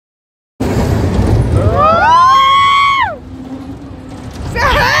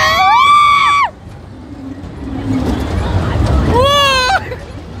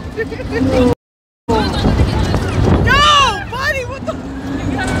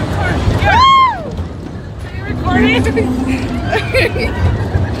Say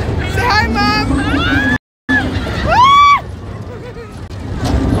hi, Mom.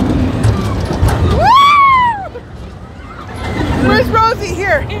 Where's Rosie?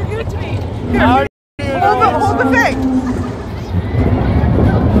 Here. Here, give it to me. Here. Hold the thing.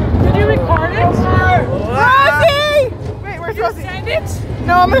 Did you record it? Rosie! Wait, where's Rosie? Send it?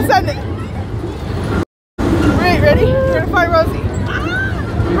 No, I'm gonna send it. Wait, ready? We're gonna find Rosie.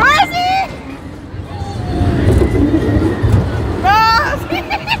 Rosie! Rosie!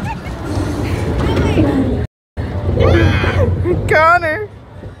 Connor.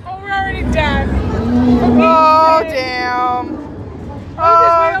 Oh, we're already done. Oh, damn.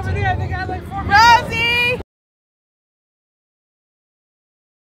 Rosie's way over there. They got like 4 minutes. Rosie!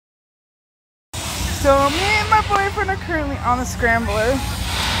 So me and my boyfriend are currently on the scrambler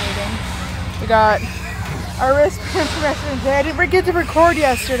waiting. We got our wristband from yesterday. I didn't get to record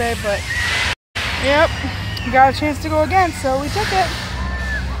yesterday, but yep, we got a chance to go again, so we took it.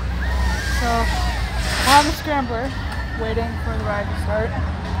 So we're on the scrambler waiting for the ride to start.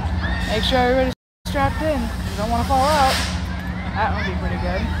 Make sure everybody's strapped in. You don't want to fall out. That would be pretty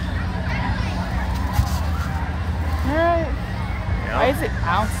good. Alright. Yep. Why is it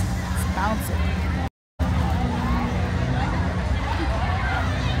bouncing? It's bouncing.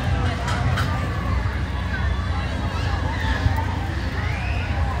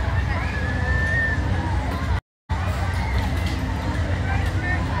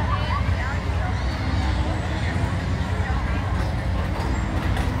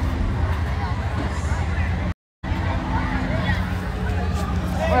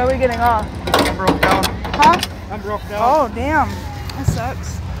 Where are we getting off? I'm broke down. Huh? I'm broke down. Oh, damn. That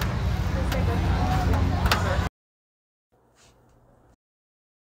sucks.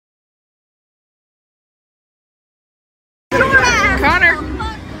 Connor.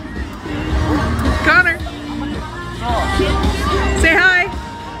 Connor. Say hi.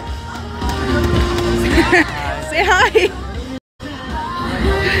 Say hi.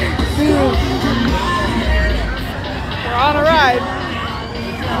 We're on a ride.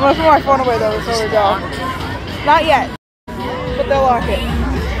 I'm gonna put my phone away though before we go. Not yet, but they'll lock it.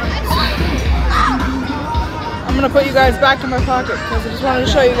 I'm gonna put you guys back in my pocket because I just wanted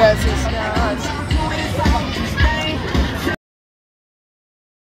to show you guys this.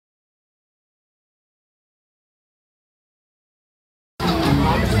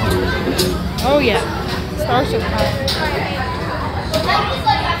 Oh yeah, Starship time.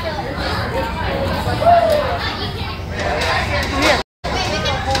 Here.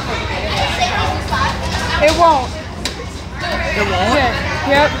 It won't. It won't? Yeah.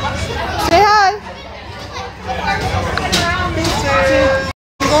 Yep. Say hi.